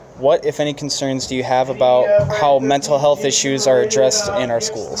What, if any, concerns do you have about how mental health issues are addressed in our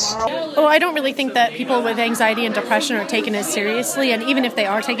schools? Oh, I don't really think that people with anxiety and depression are taken as seriously, and even if they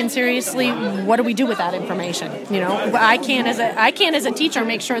are taken seriously, what do we do with that information? I can as a teacher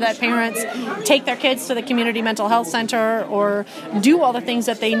make sure that parents take their kids to the community mental health center or do all the things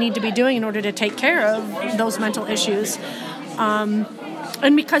that they need to be doing in order to take care of those mental issues.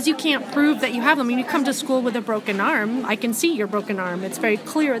 And because you can't prove that you have them, you come to school with a broken arm, I can see your broken arm. It's very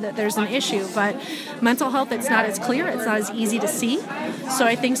clear that there's an issue, but mental health, it's not as clear, it's not as easy to see. So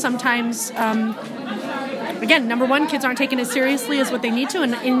I think sometimes, again, number one, kids aren't taken as seriously as what they need to,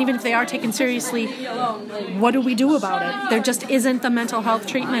 and even if they are taken seriously, what do we do about it? There just isn't the mental health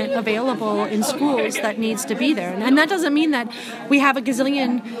treatment available in schools that needs to be there. And that doesn't mean that we have a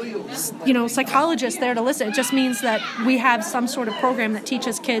gazillion psychologists there to listen. It just means that we have some sort of program that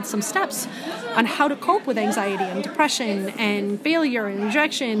teaches kids some steps on how to cope with anxiety and depression and failure and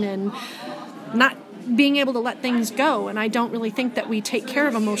rejection and not being able to let things go. And I don't really think that we take care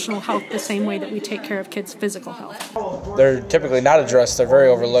of emotional health the same way that we take care of kids' physical health. They're typically not addressed. They're very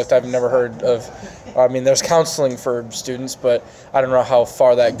overlooked. I've never heard of, there's counseling for students, but I don't know how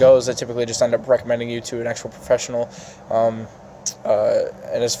far that goes. They typically just end up recommending you to an actual professional. And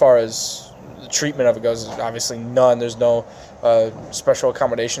as far as the treatment of it goes, obviously none. There's no special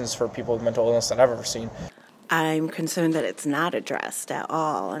accommodations for people with mental illness that I've ever seen. I'm concerned that it's not addressed at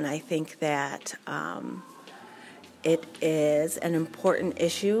all, and I think that it is an important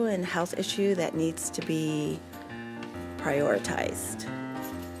issue and health issue that needs to be prioritized.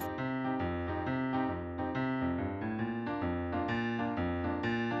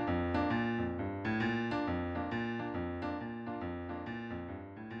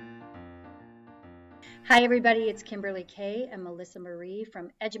 Hi, everybody. It's Kimberly Kay and Melissa Marie from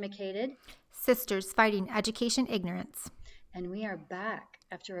Edumacated. Sisters Fighting Education Ignorance. And we are back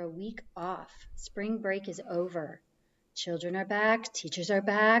after a week off. Spring break is over. Children are back. Teachers are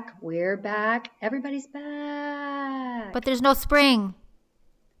back. We're back. Everybody's back. But there's no spring.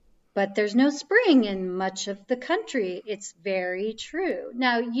 But there's no spring in much of the country. It's very true.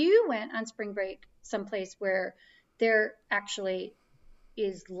 Now, you went on spring break someplace where there actually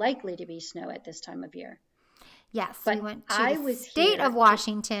is likely to be snow at this time of year. Yes, but we went to the state of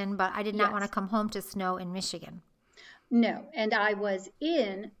Washington, but I did not want to come home to snow in Michigan. No, and I was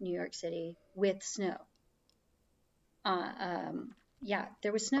in New York City with snow.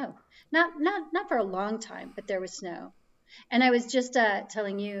 There was snow. Not for a long time, but there was snow. And I was just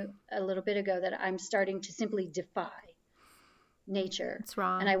telling you a little bit ago that I'm starting to simply defy nature. It's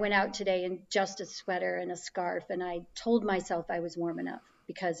wrong. And I went out today in just a sweater and a scarf, and I told myself I was warm enough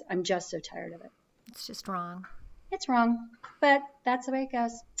because I'm just so tired of it. It's just wrong. It's wrong, but that's the way it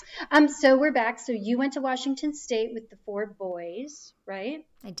goes. So we're back. So you went to Washington State with the 4 boys, right?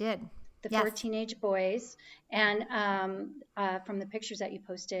 I did. The 4 teenage boys. And from the pictures that you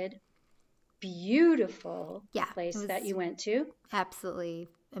posted, beautiful place that you went to. Absolutely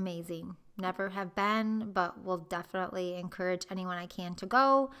amazing. Never have been, but will definitely encourage anyone I can to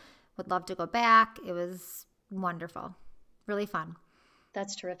go. Would love to go back. It was wonderful. Really fun.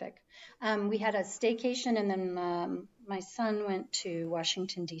 That's terrific. We had a staycation, and then my son went to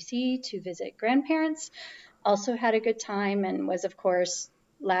Washington, D.C. to visit grandparents. Also had a good time and was, of course,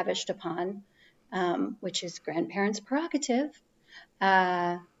 lavished upon, which is grandparents' prerogative.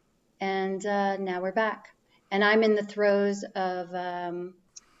 And now we're back. And I'm in the throes of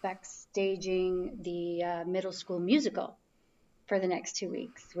backstaging the middle school musical for the next 2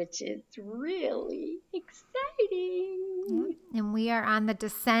 weeks, which is really exciting. And we are on the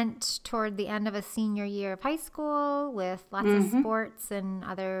descent toward the end of a senior year of high school with lots of sports and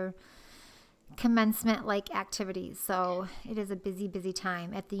other commencement-like activities. So it is a busy, busy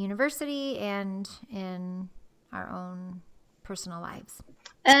time at the university and in our own personal lives.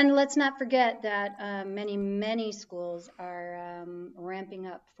 And let's not forget that many, many schools are ramping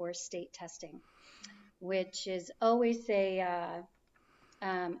up for state testing, which is always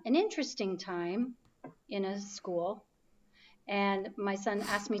an interesting time in a school. And my son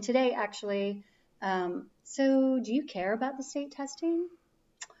asked me today, actually, so do you care about the state testing?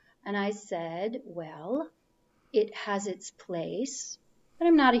 And I said, well, it has its place, but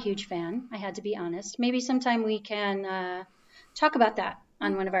I'm not a huge fan. I had to be honest. Maybe sometime we can talk about that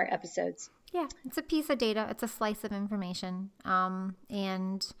on one of our episodes. Yeah, it's a piece of data. It's a slice of information.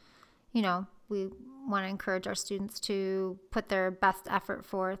 And, we want to encourage our students to put their best effort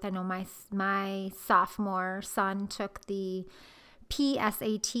forth. I know my sophomore son took the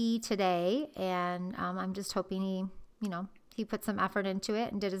PSAT today, and I'm just hoping he put some effort into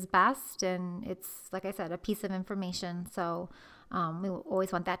it and did his best. And it's, like I said, a piece of information. So We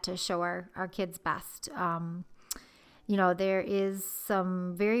always want that to show our kids best. There is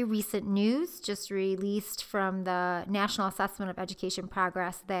some very recent news just released from the National Assessment of Education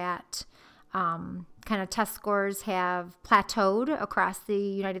Progress that kind of test scores have plateaued across the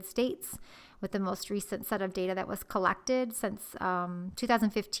United States, with the most recent set of data that was collected since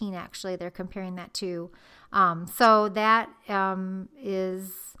 2015, actually. They're comparing that to. So that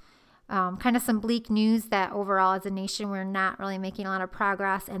is kind of some bleak news that overall as a nation we're not really making a lot of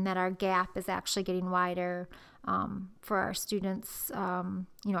progress, and that our gap is actually getting wider for our students, our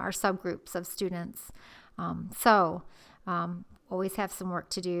subgroups of students. Always have some work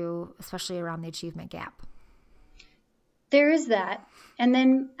to do, especially around the achievement gap. There is that. And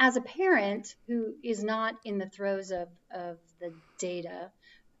then as a parent who is not in the throes of the data,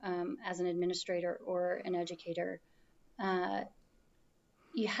 as an administrator or an educator, I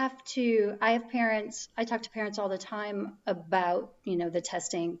talk to parents all the time about, the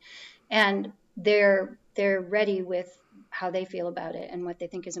testing, and they're ready with how they feel about it and what they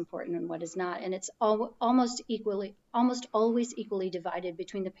think is important and what is not. And it's almost always equally divided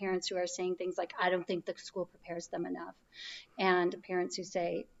between the parents who are saying things like, I don't think the school prepares them enough, and parents who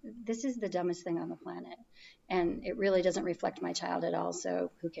say, this is the dumbest thing on the planet, and it really doesn't reflect my child at all,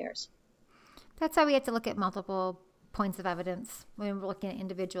 so who cares? That's why we have to look at multiple points of evidence when we're looking at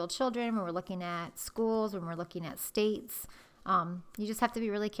individual children, when we're looking at schools, when we're looking at states. You just have to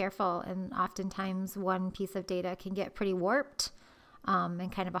be really careful, and oftentimes one piece of data can get pretty warped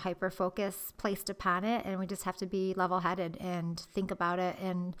and kind of a hyper focus placed upon it, and we just have to be level-headed and think about it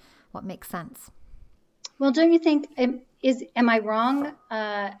and what makes sense. Well, don't you think, am I wrong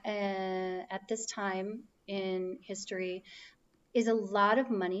at this time in history, is a lot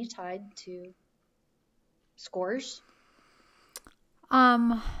of money tied to scores?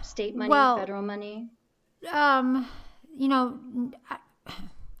 State money, federal money? I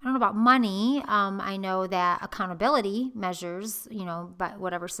don't know about money. I know that accountability measures, but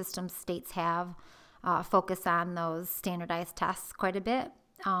whatever systems states have, focus on those standardized tests quite a bit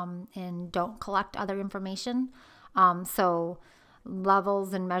and don't collect other information. So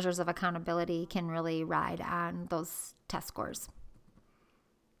levels and measures of accountability can really ride on those test scores.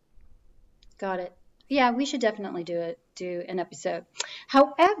 Got it. Yeah, we should definitely do an episode.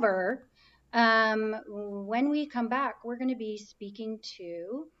 However, when we come back, we're going to be speaking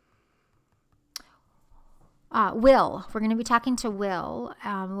to Will. We're going to be talking to Will.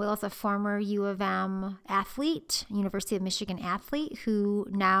 Will is a former UofM athlete, University of Michigan athlete, who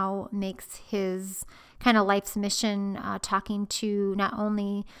now makes his kind of life's mission talking to not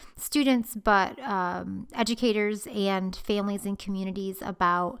only students but educators and families and communities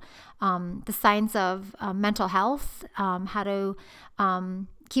about the science of mental health, how to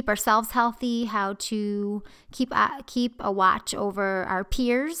keep ourselves healthy, how to keep a watch over our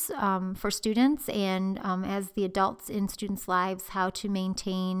peers for students, and as the adults in students' lives, how to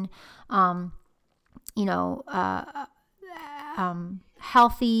maintain,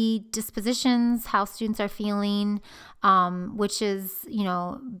 healthy dispositions, how students are feeling, which is,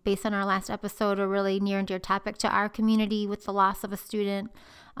 based on our last episode, a really near and dear topic to our community with the loss of a student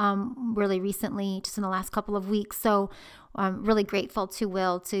really recently, just in the last couple of weeks. So I'm really grateful to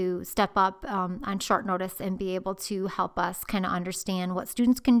Will to step up on short notice and be able to help us kind of understand what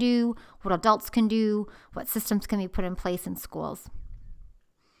students can do, what adults can do, what systems can be put in place in schools.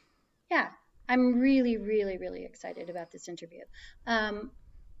 Yeah, I'm really, really, really excited about this interview.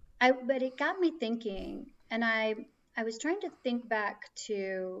 But it got me thinking, and I was trying to think back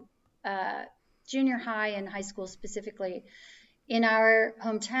to junior high and high school specifically in our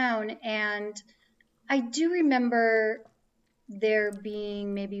hometown, and I do remember there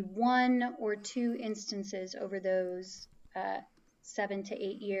being maybe 1 or 2 instances over those 7 to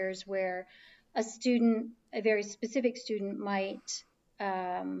 8 years where a very specific student might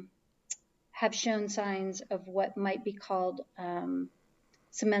have shown signs of what might be called some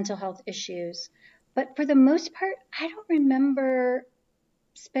mental health issues. But for the most part, I don't remember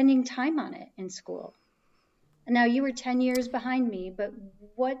spending time on it in school. Now, you were 10 years behind me, but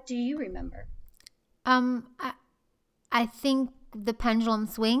what do you remember? I think the pendulum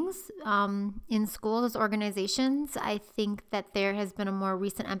swings in schools as organizations. I think that there has been a more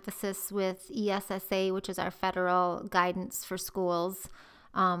recent emphasis with ESSA, which is our federal guidance for schools,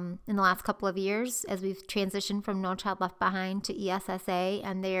 in the last couple of years as we've transitioned from No Child Left Behind to ESSA,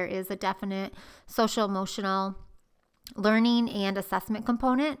 and there is a definite social emotional learning and assessment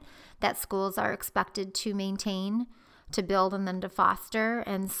component that schools are expected to maintain, to build, and then to foster.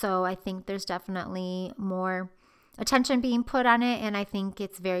 And so I think there's definitely more attention being put on it, and I think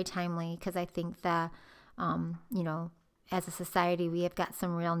it's very timely because I think that as a society, we have got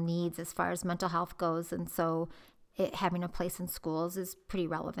some real needs as far as mental health goes. And so it having a place in schools is pretty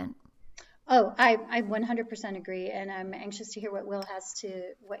relevant. Oh, I 100% agree, and I'm anxious to hear what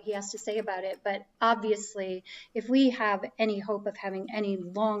he has to say about it. But obviously, if we have any hope of having any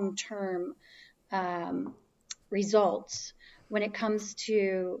long-term results when it comes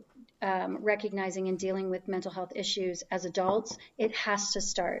to recognizing and dealing with mental health issues as adults, it has to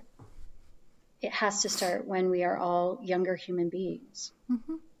start. It has to start when we are all younger human beings.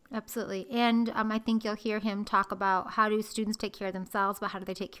 Mm-hmm. Absolutely. And I think you'll hear him talk about how do students take care of themselves, but how do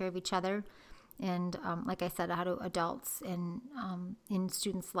they take care of each other? And like I said, how do adults in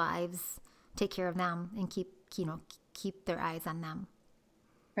students' lives take care of them and keep their eyes on them?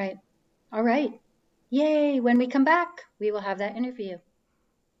 Right. All right. Yay. When we come back, we will have that interview.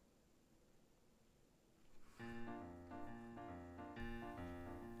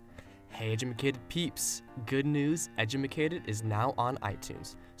 Hey Edumacated peeps! Good news, Edumacated is now on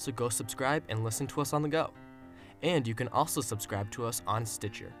iTunes, so go subscribe and listen to us on the go. And you can also subscribe to us on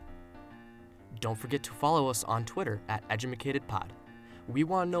Stitcher. Don't forget to follow us on Twitter at EduMacatedPod. We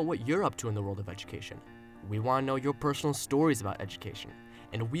want to know what you're up to in the world of education. We want to know your personal stories about education.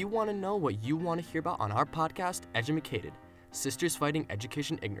 And we want to know what you want to hear about on our podcast, Edumacated, Sisters Fighting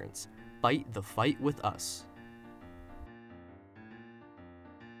Education Ignorance. Fight the fight with us.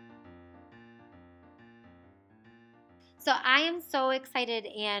 So I am so excited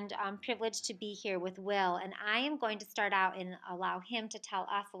and privileged to be here with Will, and I am going to start out and allow him to tell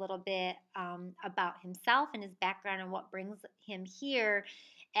us a little bit about himself and his background and what brings him here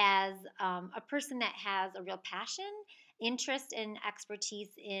as a person that has a real passion, interest, and expertise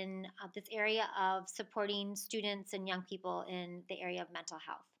in this area of supporting students and young people in the area of mental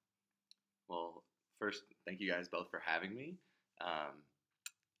health. Well, first, thank you guys both for having me.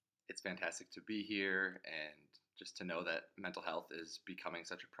 It's fantastic to be here and just to know that mental health is becoming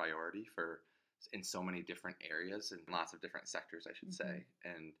such a priority in so many different areas and lots of different sectors, I should say.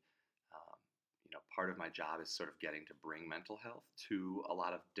 And part of my job is sort of getting to bring mental health to a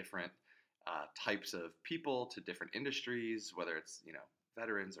lot of different types of people, to different industries, whether it's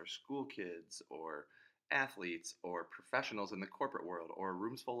veterans or school kids or athletes or professionals in the corporate world or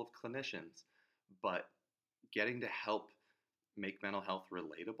rooms full of clinicians. But getting to help make mental health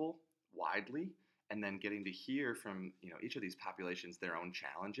relatable widely, and then getting to hear from each of these populations their own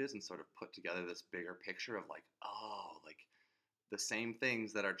challenges and sort of put together this bigger picture of like the same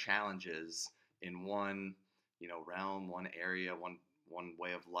things that are challenges in one realm, one area, one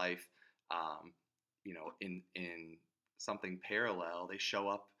way of life, in something parallel, they show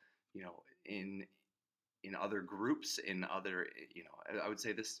up in other groups, in other I would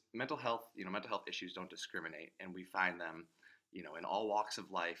say this mental health issues don't discriminate, and we find them in all walks of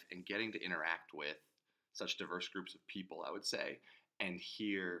life, and getting to interact with such diverse groups of people, I would say, and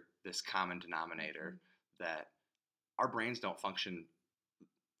hear this common denominator that our brains don't function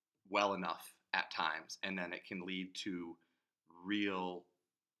well enough at times, and then it can lead to real,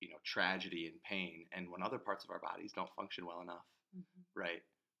 tragedy and pain. And when other parts of our bodies don't function well enough, right,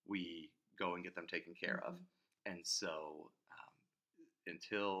 we go and get them taken care of. And so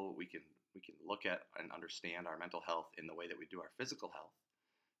until we can look at and understand our mental health in the way that we do our physical health,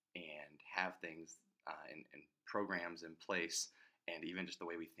 and have things and programs in place, and even just the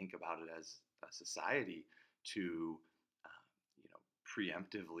way we think about it as a society to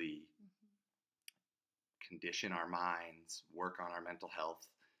preemptively condition our minds, work on our mental health,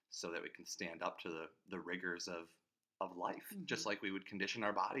 so that we can stand up to the rigors of life, just like we would condition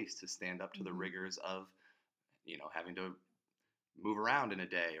our bodies to stand up to the rigors of having to move around in a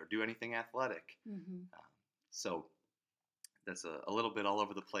day or do anything athletic. So that's a little bit all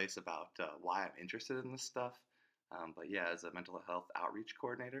over the place about why I'm interested in this stuff. But yeah, as a mental health outreach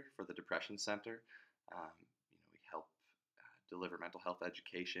coordinator for the Depression Center, we help deliver mental health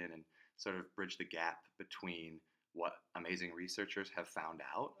education and sort of bridge the gap between what amazing researchers have found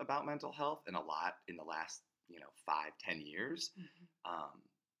out about mental health, and a lot in the last 5-10 years,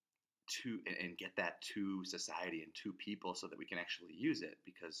 and get that to society and to people so that we can actually use it,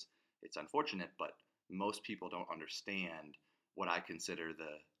 because it's unfortunate, but most people don't understand what I consider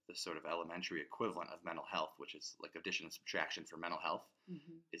the sort of elementary equivalent of mental health, which is like addition and subtraction for mental health,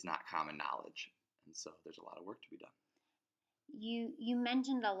 is not common knowledge. And so there's a lot of work to be done. You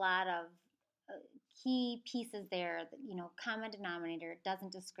mentioned a lot of key pieces there. Common denominator,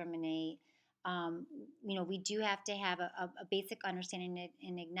 doesn't discriminate. We do have to have a basic understanding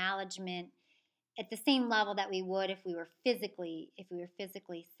and acknowledgement at the same level that we would if we were physically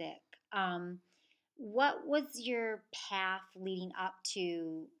sick. What was your path leading up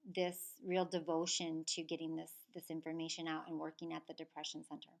to this real devotion to getting this information out and working at the Depression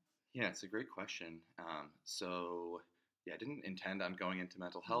Center? Yeah, it's a great question. I didn't intend on going into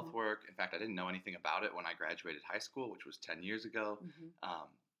mental health work. In fact, I didn't know anything about it when I graduated high school, which was 10 years ago.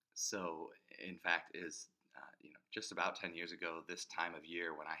 In fact, just about 10 years ago, this time of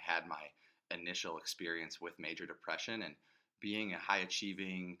year when I had my initial experience with major depression, and being a high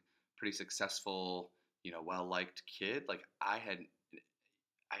achieving, pretty successful, well liked kid, like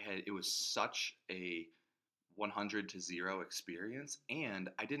it was such a 100 to 0 experience, and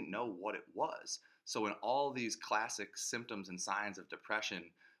I didn't know what it was. So when all these classic symptoms and signs of depression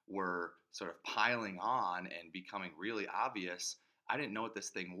were sort of piling on and becoming really obvious, I didn't know what this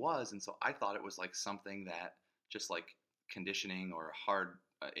thing was. And so I thought it was like something that, just like conditioning or a hard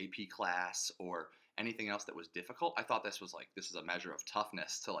AP class or anything else that was difficult, I thought this is a measure of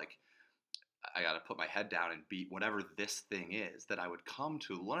toughness to, like, I got to put my head down and beat whatever this thing is, that I would come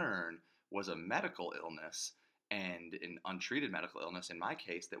to learn was a medical illness, and an untreated medical illness in my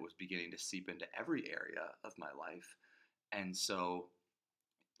case that was beginning to seep into every area of my life. And so,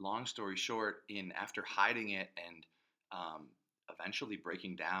 long story short, after hiding it and eventually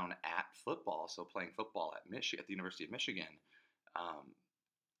breaking down at football, so playing football at the University of Michigan,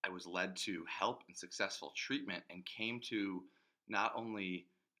 I was led to help and successful treatment, and came to not only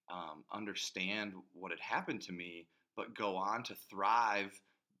understand what had happened to me, but go on to thrive,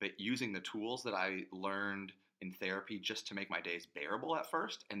 but using the tools that I learned in therapy just to make my days bearable at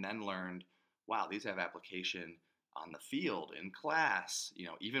first, and then learned, wow, these have application on the field, in class,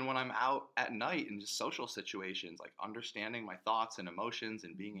 even when I'm out at night in just social situations, like understanding my thoughts and emotions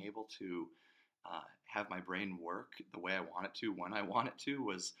and being able to have my brain work the way I want it to, when I want it to,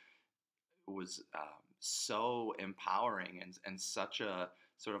 was so empowering, and such a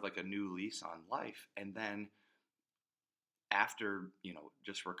sort of like a new lease on life. And then after,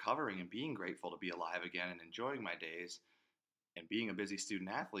 just recovering and being grateful to be alive again and enjoying my days and being a busy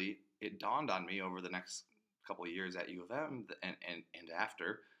student athlete, it dawned on me over the next couple of years at UofM and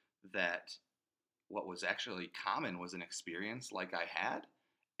after, that what was actually common was an experience like I had,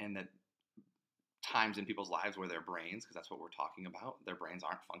 and that times in people's lives where their brains, because that's what we're talking about, their brains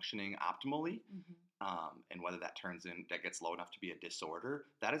aren't functioning optimally, and whether that gets low enough to be a disorder,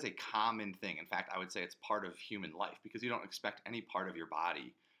 that is a common thing. In fact, I would say it's part of human life, because you don't expect any part of your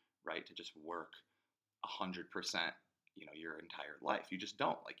body, right, to just work 100%, your entire life. You just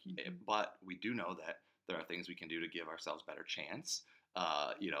don't. But we do know that there are things we can do to give ourselves better chance,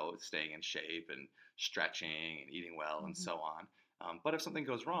 staying in shape and stretching and eating well and so on. But if something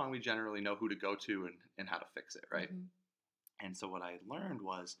goes wrong, we generally know who to go to and how to fix it, right? And so what I learned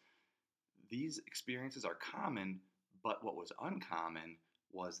was these experiences are common, but what was uncommon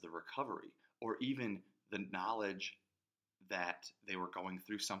was the recovery, or even the knowledge that they were going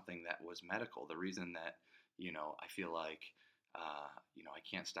through something that was medical. The reason that, I feel like, I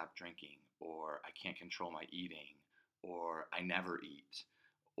can't stop drinking, or I can't control my eating, or I never eat,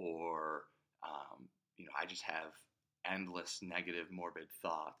 or, I just have endless negative, morbid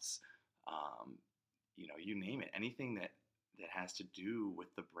thoughts, you name it, anything that has to do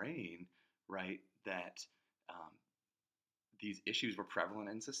with the brain, right, that these issues were prevalent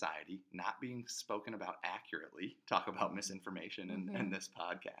in society, not being spoken about accurately. Talk about misinformation in this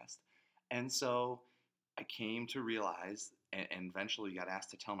podcast. And so I came to realize, and eventually got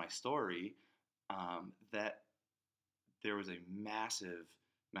asked to tell my story, that there was a massive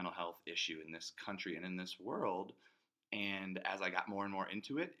mental health issue in this country and in this world. And as I got more and more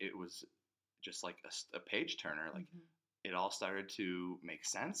into it, it was just like a page turner. Like, it all started to make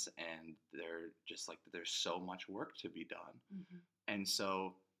sense, and there's so much work to be done. And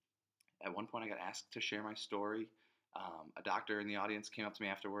so at one point I got asked to share my story. A doctor in the audience came up to me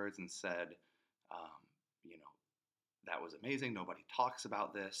afterwards and said, that was amazing. Nobody talks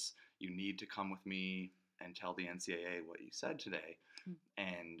about this. You need to come with me and tell the NCAA what you said today.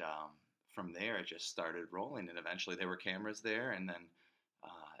 And from there, it just started rolling. And eventually there were cameras there. And then,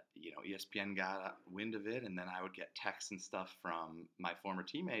 ESPN got wind of it. And then I would get texts and stuff from my former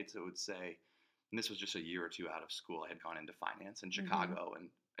teammates that would say, and this was just a year or two out of school, I had gone into finance in Chicago. And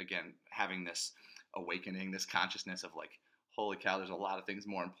again, having this awakening, this consciousness of like, holy cow, there's a lot of things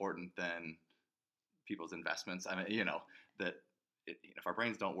more important than people's investments. I mean, if our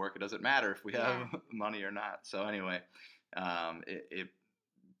brains don't work, it doesn't matter if we have money or not. So anyway, it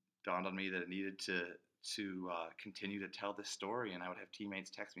dawned on me that it needed to continue to tell this story. And I would have teammates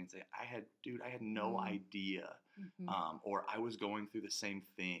text me and say, I had no idea, or I was going through the same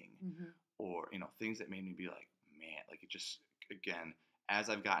thing, or, things that made me be like, man, like, it just, again, as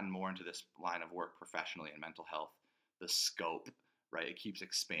I've gotten more into this line of work professionally in mental health, the scope right? It keeps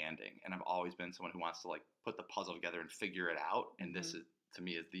expanding. And I've always been someone who wants to like put the puzzle together and figure it out. And this is, to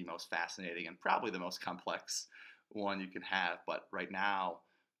me, is the most fascinating and probably the most complex one you can have. But right now,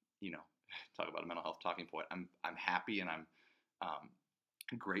 you know, talk about a mental health talking point. I'm happy and I'm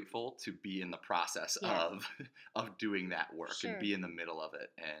grateful to be in the process of doing that work and be in the middle of it,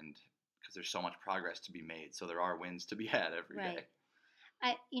 and because there's so much progress to be made. So there are wins to be had every day.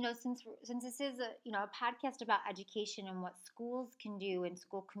 Since this is a podcast about education and what schools can do and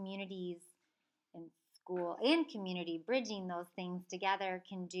school communities and school and community bridging those things together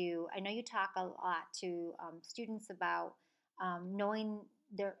can do. I know you talk a lot to students about knowing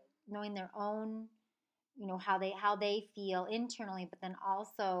their own, how they feel internally, but then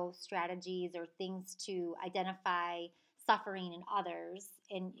also strategies or things to identify suffering in others,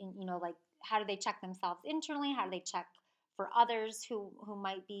 and like how do they check themselves internally, how do they check for others who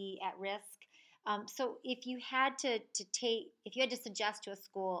might be at risk. So if you had to suggest to a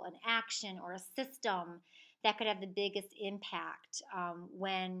school an action or a system that could have the biggest impact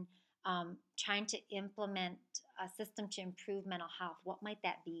when trying to implement a system to improve mental health, what might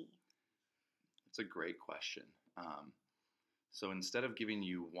that be? It's a great question. So instead of giving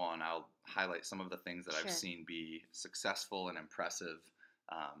you one, I'll highlight some of the things that I've seen be successful and impressive,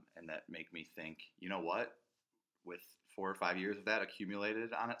 and that make me think, you know what, with 4 or 5 years of that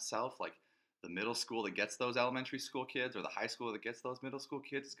accumulated on itself, like the middle school that gets those elementary school kids or the high school that gets those middle school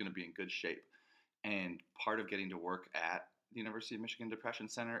kids is going to be in good shape. And part of getting to work at the University of Michigan Depression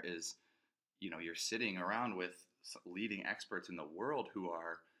Center is, you're sitting around with leading experts in the world who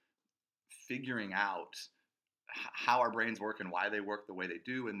are figuring out how our brains work and why they work the way they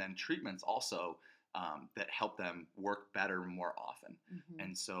do, and then treatments also that help them work better more often.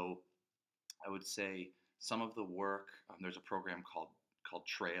 And so I would say some of the work, there's a program called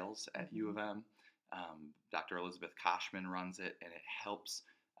Trails at UofM. Dr. Elizabeth Koshman runs it, and it helps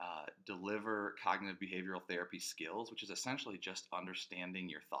deliver cognitive behavioral therapy skills, which is essentially just understanding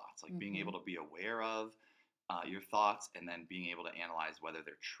your thoughts, like being able to be aware of your thoughts and then being able to analyze whether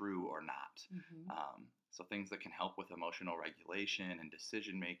they're true or not. So things that can help with emotional regulation and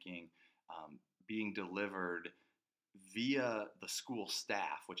decision making, being delivered via the school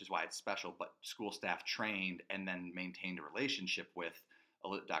staff, which is why it's special, but school staff trained and then maintained a relationship with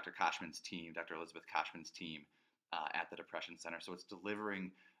Dr. Koshman's team, Dr. Elizabeth Koshman's team at the Depression Center. So it's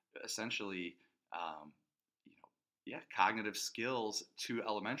delivering essentially, cognitive skills to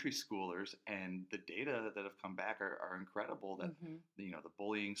elementary schoolers, and the data that have come back are incredible. That the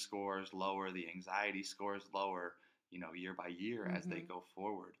bullying scores lower, the anxiety scores lower, year by year as they go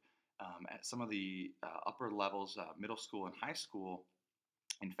forward. At some of the upper levels, middle school and high school,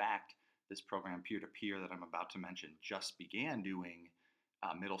 in fact, this program peer-to-peer that I'm about to mention just began doing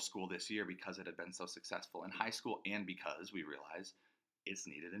middle school this year because it had been so successful in high school, and because we realize it's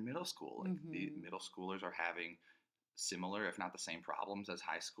needed in middle school. Like the middle schoolers are having similar, if not the same, problems as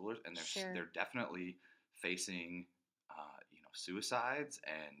high schoolers, and they're definitely facing suicides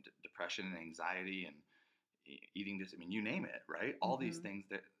and depression and anxiety and eating dis. I mean, you name it, right? All these things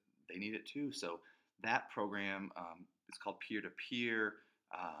that they need it too. So that program is called Peer-to-Peer.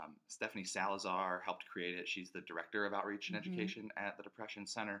 Stephanie Salazar helped create it. She's the director of outreach and education at the Depression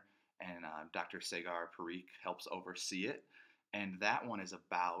Center, and Dr. Sagar Parikh helps oversee it. And that one is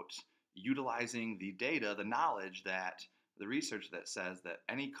about utilizing the data, the knowledge, that the research that says that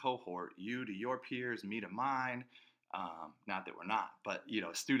any cohort, you to your peers, me to mine, not that we're not, but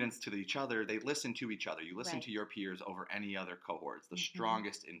students to each other, they listen to each other. You listen to your peers over any other cohort. It's the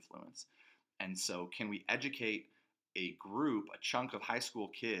strongest influence. And so can we educate a group, a chunk of high school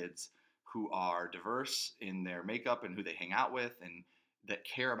kids who are diverse in their makeup and who they hang out with and that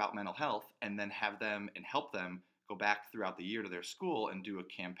care about mental health, and then have them and help them go back throughout the year to their school and do a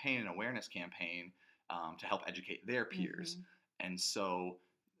campaign, an awareness campaign to help educate their peers. And so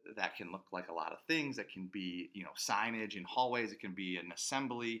that can look like a lot of things. It can be, signage in hallways. It can be an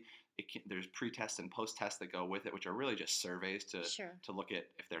assembly. There's pre-tests and post-tests that go with it, which are really just surveys to look at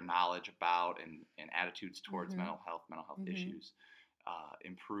if their knowledge about and attitudes towards mental health issues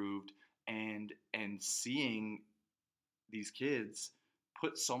improved, and seeing these kids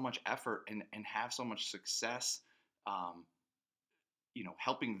put so much effort and have so much success,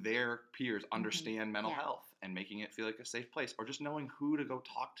 helping their peers understand mental health and making it feel like a safe place, or just knowing who to go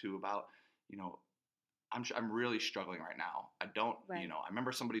talk to about, I'm really struggling right now. I don't, I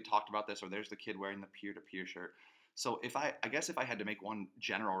remember somebody talked about this, or there's the kid wearing the peer-to-peer shirt. So if I had to make one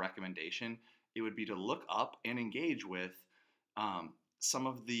general recommendation, it would be to look up and engage with some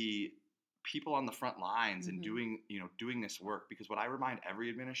of the people on the front lines and doing this work. Because what I remind every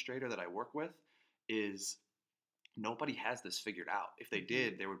administrator that I work with is nobody has this figured out. If they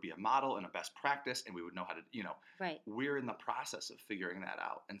did, there would be a model and a best practice, and we would know how to, Right. we're in the process of figuring that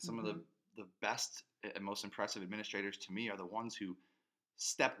out. And some of the best and most impressive administrators to me are the ones who,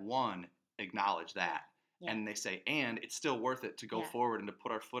 step one, acknowledge that. Yeah. And they say, and it's still worth it to go forward and to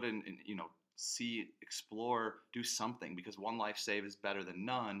put our foot in and, see, explore, do something, because one life saved is better than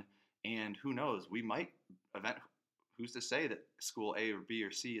none. And who knows, we might who's to say that school A or B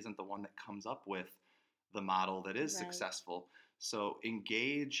or C isn't the one that comes up with the model that is successful. So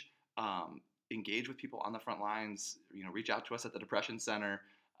engage with people on the front lines, reach out to us at the Depression Center,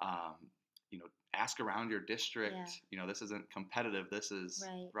 ask around your district. This isn't competitive. This is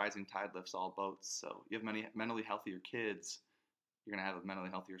rising tide lifts all boats. So you have many mentally healthier kids, you're going to have a mentally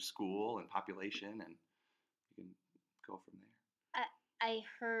healthier school and population, and you can go from there. I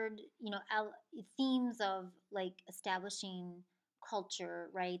heard, themes of like establishing culture,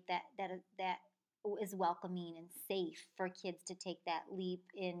 right? That is welcoming and safe for kids to take that leap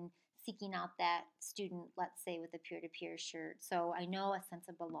in seeking out that student, let's say, with a peer-to-peer shirt. So I know a sense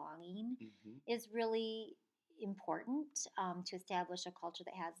of belonging is really important to establish a culture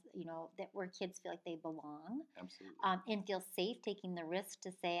that has, that where kids feel like they belong. Absolutely. And feel safe taking the risk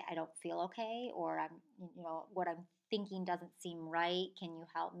to say, I don't feel okay, or I'm, what I'm thinking doesn't seem right. Can you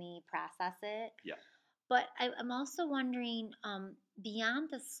help me process it? Yeah. But I'm also wondering,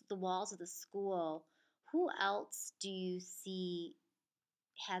 beyond the walls of the school, who else do you see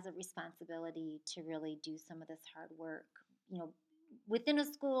has a responsibility to really do some of this hard work? Within a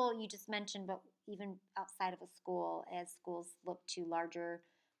school, you just mentioned, but even outside of a school, as schools look to larger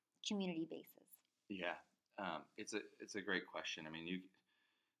community bases. Yeah, it's a great question. I mean,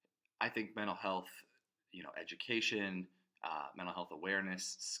 I think mental health, education, mental health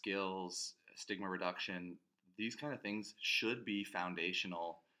awareness, skills, stigma reduction, these kind of things should be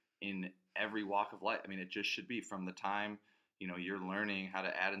foundational in every walk of life. I mean, it just should be from the time, you're learning how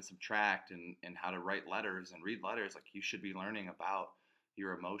to add and subtract and how to write letters and read letters. Like, you should be learning about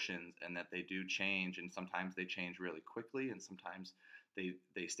your emotions, and that they do change, and sometimes they change really quickly, and sometimes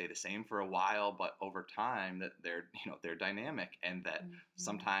they stay the same for a while, but over time that they're dynamic, and that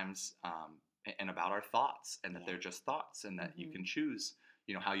sometimes and about our thoughts, and that they're just thoughts, and that you can choose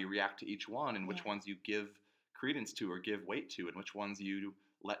how you react to each one, and which ones you give credence to or give weight to, and which ones you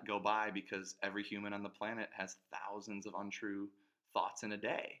let go by, because every human on the planet has thousands of untrue thoughts in a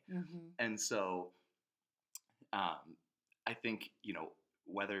day. And so I think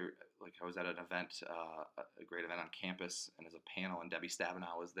whether, like, I was at an event, a great event on campus, and as a panel, and Debbie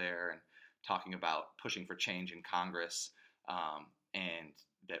Stabenow was there, and talking about pushing for change in Congress, and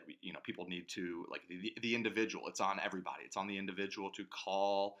that people need to, like, the individual. It's on everybody. It's on the individual to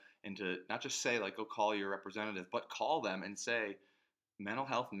call, and to not just say, like, go call your representative, but call them and say mental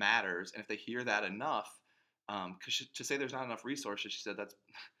health matters. And if they hear that enough, because to say there's not enough resources, she said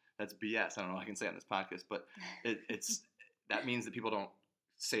that's BS. I don't know if I can say on this podcast, but it's that means that people don't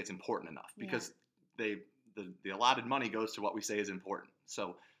say it's important enough, because the allotted money goes to what we say is important.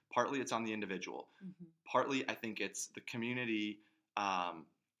 So partly it's on the individual. Partly I think it's the community.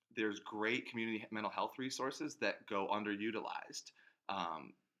 There's great community mental health resources that go underutilized,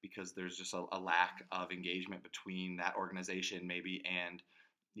 because there's just a lack of engagement between that organization maybe and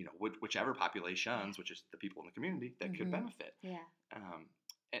whichever populations, which is the people in the community that could benefit.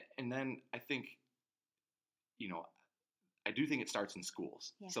 And then I think I do think it starts in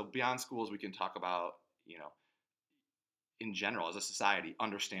schools. So beyond schools, we can talk about, in general, as a society,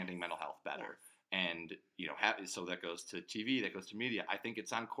 understanding mental health better. And, so that goes to TV, that goes to media. I think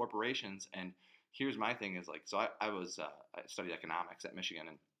it's on corporations. And here's my thing is, like, so I studied economics at Michigan.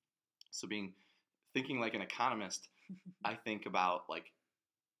 And so thinking like an economist, I think about, like,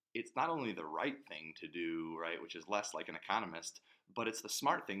 it's not only the right thing to do, right, which is less like an economist, but it's the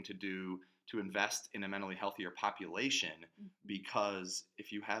smart thing to do to invest in a mentally healthier population, because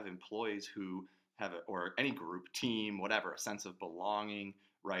if you have employees who have, or any group, team, whatever, a sense of belonging,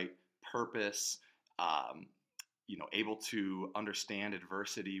 right, purpose, able to understand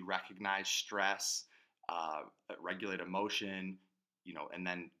adversity, recognize stress, regulate emotion, and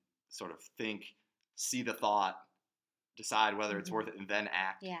then sort of think, see the thought, decide whether it's worth it, and then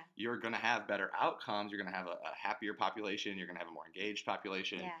act, you're going to have better outcomes. You're going to have a happier population. You're going to have a more engaged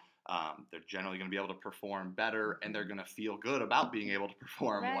population. They're generally going to be able to perform better, and they're going to feel good about being able to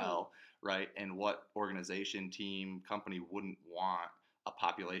perform well, right? And what organization, team, company wouldn't want a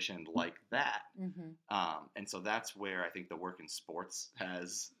population like that? And so that's where I think the work in sports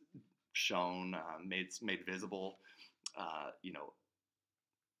has shown, made visible,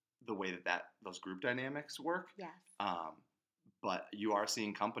 the way that those group dynamics work. But you are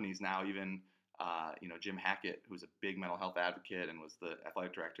seeing companies now even Jim Hackett, who's a big mental health advocate and was the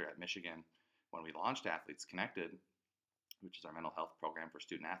athletic director at Michigan when we launched Athletes Connected, which is our mental health program for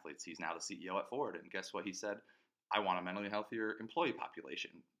student athletes. He's now the CEO at Ford. And guess what he said? I want a mentally healthier employee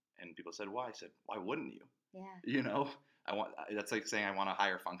population. And people said, why? I said, why wouldn't you? Yeah. That's like saying I want a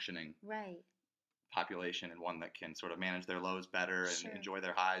higher functioning Right. population and one that can sort of manage their lows better and Sure. enjoy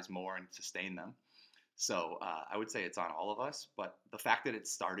their highs more and sustain them. So I would say it's on all of us, but the fact that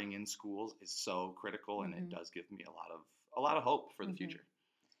it's starting in schools is so critical, and it does give me a lot of hope for the future.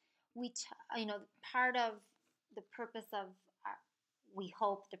 Part of the purpose of we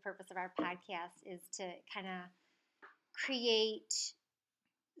hope the purpose of our podcast is to kind of create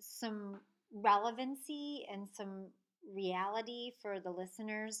some relevancy and some reality for the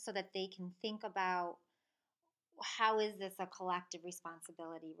listeners so that they can think about how is this a collective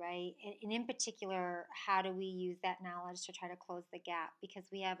responsibility, right? And in particular, how do we use that knowledge to try to close the gap? Because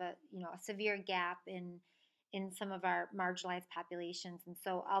we have a severe gap in some of our marginalized populations. And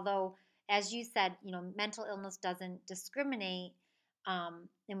so, although, as you said, mental illness doesn't discriminate, and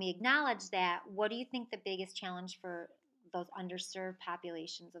we acknowledge that, what do you think the biggest challenge for those underserved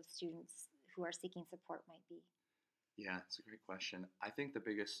populations of students who are seeking support might be? Yeah, it's a great question. I think the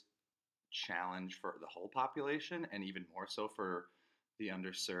biggest challenge for the whole population, and even more so for the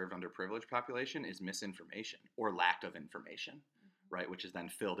underserved, underprivileged population, is misinformation or lack of information, right? Which is then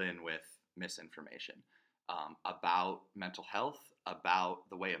filled in with misinformation about mental health, about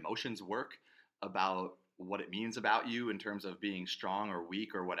the way emotions work, about what it means about you in terms of being strong or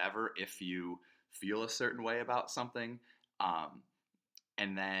weak or whatever if you feel a certain way about something,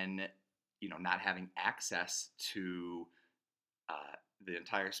 and then not having access to the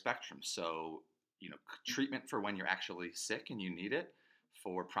entire spectrum. So, treatment for when you're actually sick and you need it,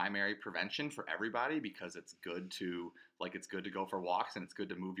 for primary prevention for everybody, because it's good to go for walks and it's good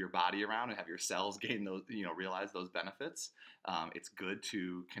to move your body around and have your cells gain those, realize those benefits. It's good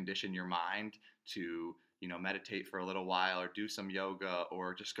to condition your mind to, meditate for a little while or do some yoga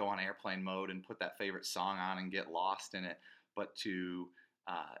or just go on airplane mode and put that favorite song on and get lost in it. But to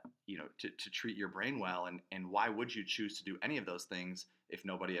treat your brain well. And why would you choose to do any of those things if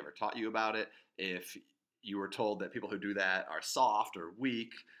nobody ever taught you about it? If you were told that people who do that are soft or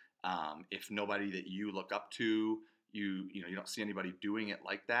weak, if nobody that you look up to, you don't see anybody doing it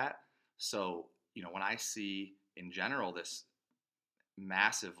like that. So, when I see in general this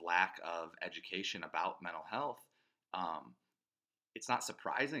massive lack of education about mental health, it's not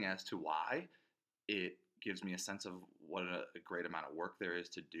surprising as to why. It gives me a sense of what a great amount of work there is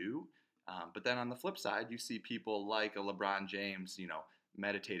to do. But then on the flip side, you see people like a LeBron James,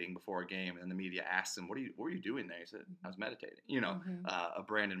 meditating before a game, and the media asks him, what were you doing there? He said, I was meditating. A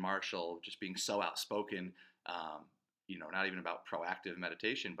Brandon Marshall just being so outspoken, not even about proactive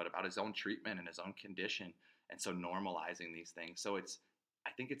meditation, but about his own treatment and his own condition. And so normalizing these things. So I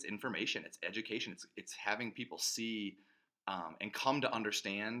think it's information, it's education, it's having people see and come to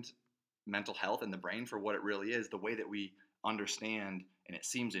understand mental health and the brain for what it really is, the way that we understand, and it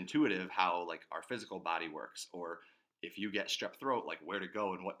seems intuitive, how like our physical body works, or if you get strep throat, like where to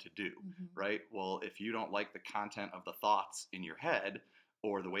go and what to do, right? Well, if you don't like the content of the thoughts in your head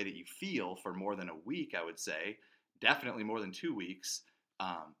or the way that you feel for more than a week, I would say, definitely more than 2 weeks,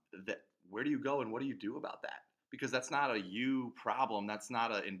 that where do you go and what do you do about that? Because that's not a you problem. That's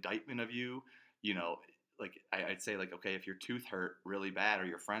not an indictment of you. Like I'd say, like, okay, if your tooth hurt really bad or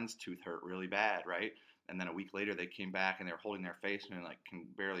your friend's tooth hurt really bad, right? And then a week later they came back and they were holding their face and like can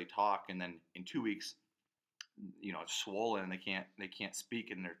barely talk. And then in 2 weeks, it's swollen and they can't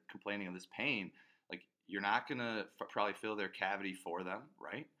speak and they're complaining of this pain. Like, you're not going to probably fill their cavity for them,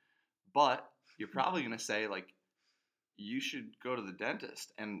 right? But you're probably going to say, like, you should go to the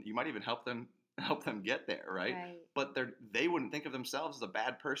dentist, and you might even help them get there, right? But they wouldn't think of themselves as a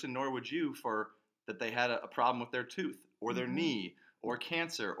bad person, nor would you, for that they had a problem with their tooth or their knee or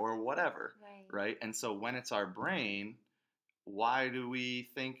cancer or whatever, right? And so when it's our brain, why do we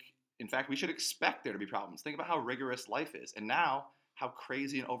think, in fact, we should expect there to be problems? Think about how rigorous life is, and now how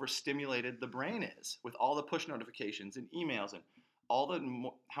crazy and overstimulated the brain is with all the push notifications and emails and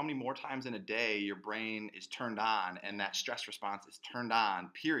how many more times in a day your brain is turned on and that stress response is turned on,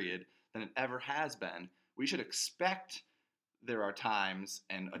 period, than it ever has been. We should expect there are times,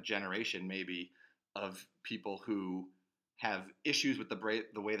 and a generation maybe, of people who have issues with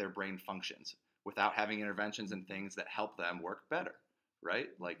the way their brain functions without having interventions and things that help them work better, right?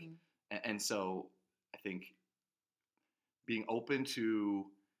 Like, and so I think being open to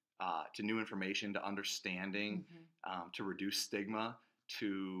new information, to understanding, to reduce stigma,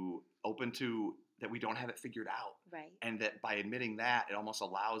 to open to that we don't have it figured out. Right. And that by admitting that, it almost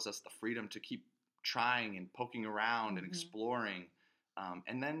allows us the freedom to keep trying and poking around and exploring.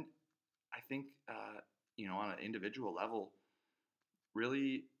 And then I think, on an individual level,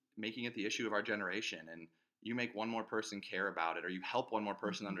 really making it the issue of our generation. And you make one more person care about it, or you help one more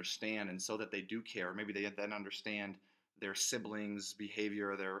person understand, and so that they do care, or maybe they then understand their siblings'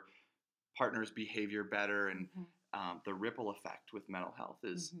 behavior or their partner's behavior better. And the ripple effect with mental health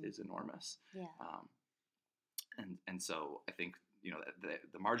is enormous. Yeah. And so I think,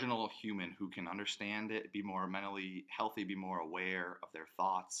 the marginal human who can understand it, be more mentally healthy, be more aware of their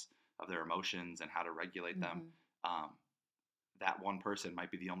thoughts, of their emotions, and how to regulate them. That one person might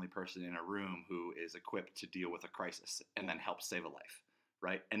be the only person in a room who is equipped to deal with a crisis and then help save a life,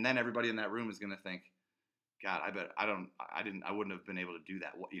 right? And then everybody in that room is going to think, God, I wouldn't have been able to do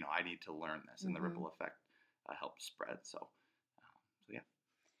that. I need to learn this, and the ripple effect helps spread. So yeah.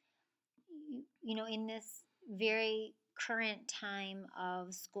 In this very current time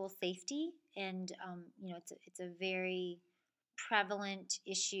of school safety, and it's a very prevalent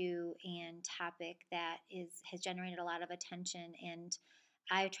issue and topic that has generated a lot of attention. And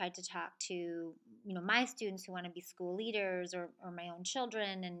I tried to talk to my students who want to be school leaders, or my own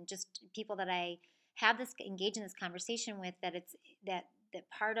children, and just people that I have this engage in this conversation with, that it's that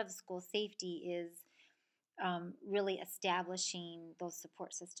part of school safety is really establishing those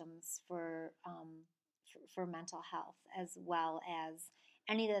support systems for mental health, as well as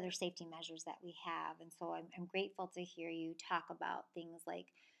any of the other safety measures that we have. And so I'm grateful to hear you talk about things like,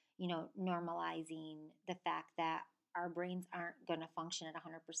 normalizing the fact that our brains aren't going to function at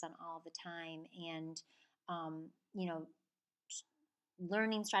 100% all the time, and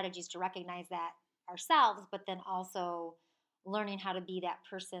learning strategies to recognize that ourselves, but then also learning how to be that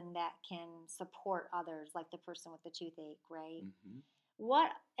person that can support others, like the person with the toothache, right?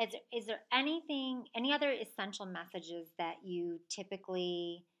 What is there any other essential messages that you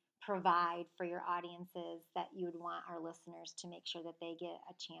typically provide for your audiences that you would want our listeners to make sure that they get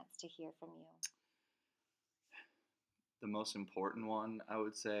a chance to hear from you? The most important one, I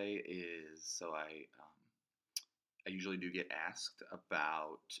would say, is, so I usually do get asked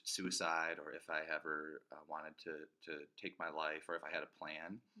about suicide, or if I ever wanted to take my life, or if I had a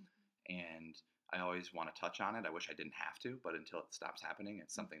plan. And I always want to touch on it. I wish I didn't have to, but until it stops happening,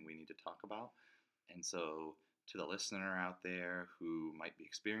 it's something we need to talk about. And so to the listener out there who might be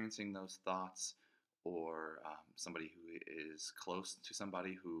experiencing those thoughts, or somebody who is close to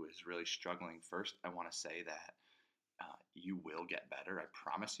somebody who is really struggling, first, I want to say that you will get better. I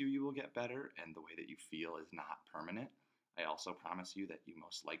promise you will get better, and the way that you feel is not permanent. I also promise you that you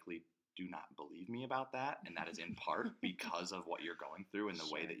most likely do not believe me about that, and that is in part because of what you're going through and the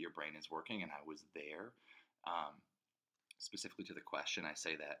way that your brain is working, and I was there. Specifically to the question, I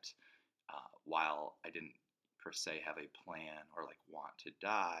say that while I didn't per se have a plan or want to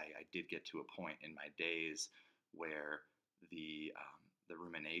die, I did get to a point in my days where the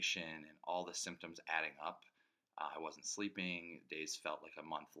rumination and all the symptoms adding up, I wasn't sleeping. Days felt like a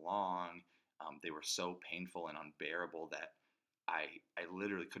month long. They were so painful and unbearable that I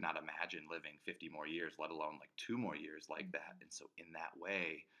literally could not imagine living 50 more years, let alone 2 more years like that. And so in that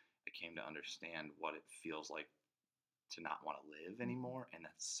way, I came to understand what it feels like to not want to live anymore. And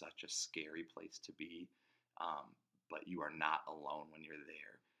that's such a scary place to be. But you are not alone when you're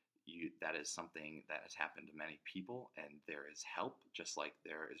there. That is something that has happened to many people, and there is help, just like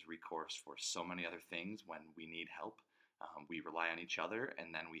there is recourse for so many other things when we need help. We rely on each other,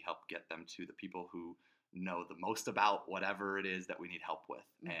 and then we help get them to the people who know the most about whatever it is that we need help with.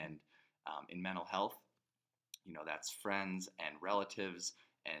 And in mental health, that's friends and relatives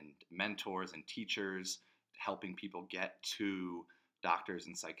and mentors and teachers, helping people get to doctors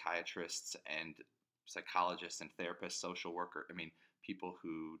and psychiatrists and psychologists and therapists, social worker. People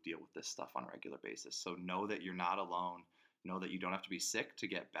who deal with this stuff on a regular basis. So know that you're not alone. Know that you don't have to be sick to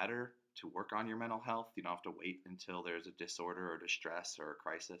get better, to work on your mental health. You don't have to wait until there's a disorder or distress or a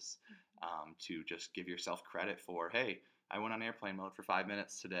crisis to just give yourself credit for, hey, I went on airplane mode for 5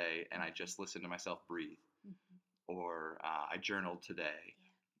 minutes today and I just listened to myself breathe. Or I journaled today.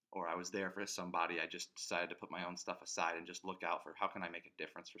 Or I was there for somebody. I just decided to put my own stuff aside and just look out for how can I make a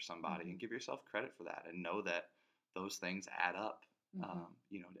difference for somebody, and give yourself credit for that, and know that those things add up.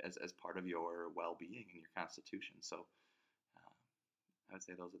 As part of your well-being and your constitution. So I would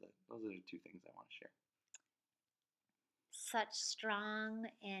say those are the 2 things I want to share. Such strong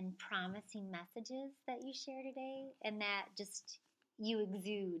and promising messages that you share today, and that just you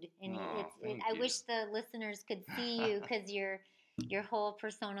exude. And I wish the listeners could see you, because your whole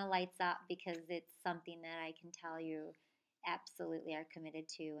persona lights up, because it's something that I can tell you absolutely are committed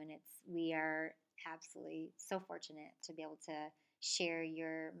to, and we are absolutely so fortunate to be able to share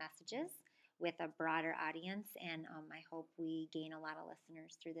your messages with a broader audience. And I hope we gain a lot of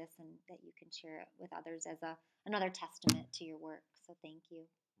listeners through this and that you can share it with others as another testament to your work. So thank you.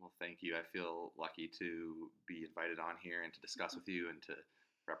 Well, thank you. I feel lucky to be invited on here and to discuss with you and to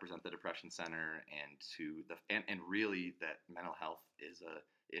represent the Depression Center and really that mental health is a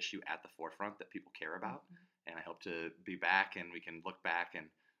issue at the forefront that people care about. And I hope to be back and we can look back and,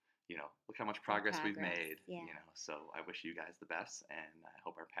 look how much progress we've made, so I wish you guys the best and I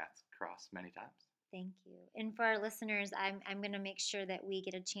hope our paths cross many times. Thank you. And for our listeners, I'm going to make sure that we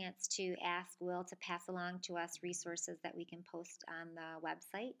get a chance to ask Will to pass along to us resources that we can post on the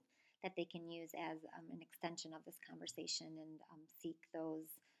website that they can use as an extension of this conversation and seek those,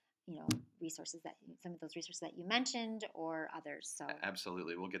 resources some of those resources that you mentioned or others. So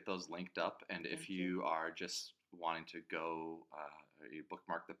absolutely, we'll get those linked up. And if you are just wanting to go, you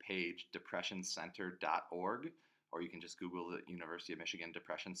bookmark the page depressioncenter.org, or you can just Google the University of Michigan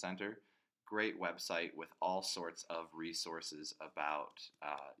Depression Center. Great website with all sorts of resources about,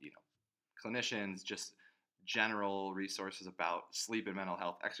 clinicians, just general resources about sleep and mental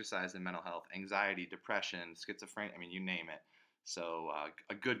health, exercise and mental health, anxiety, depression, schizophrenia, you name it. So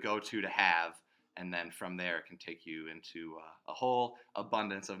a good go-to to have, and then from there it can take you into a whole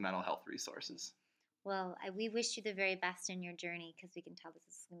abundance of mental health resources. Well, we wish you the very best in your journey because we can tell this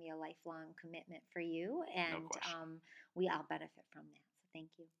is going to be a lifelong commitment for you, and we all benefit from that. So thank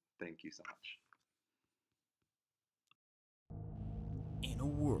you. Thank you so much. In a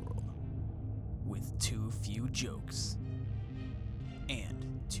world with too few jokes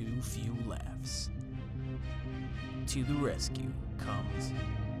and too few laughs, to the rescue comes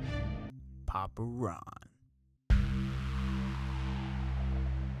Papa Ron.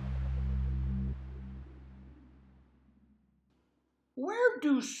 Where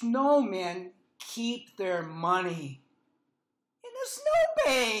do snowmen keep their money? In a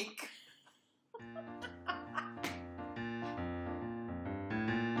snowbank!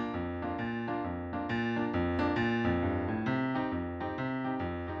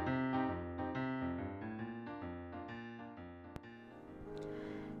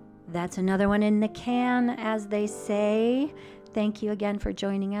 That's another one in the can, as they say. Thank you again for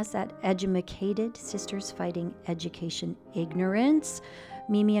joining us at Edumacated, Sisters Fighting Education Ignorance.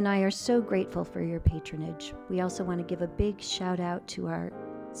 Mimi and I are so grateful for your patronage. We also want to give a big shout out to our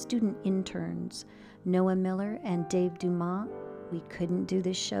student interns, Noah Miller and Dave Dumont. We couldn't do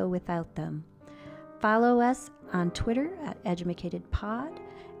this show without them. Follow us on Twitter at EduMacatedPod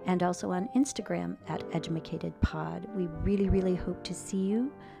and also on Instagram at EduMacatedPod. We really, really hope to see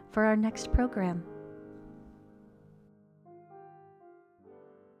you for our next program.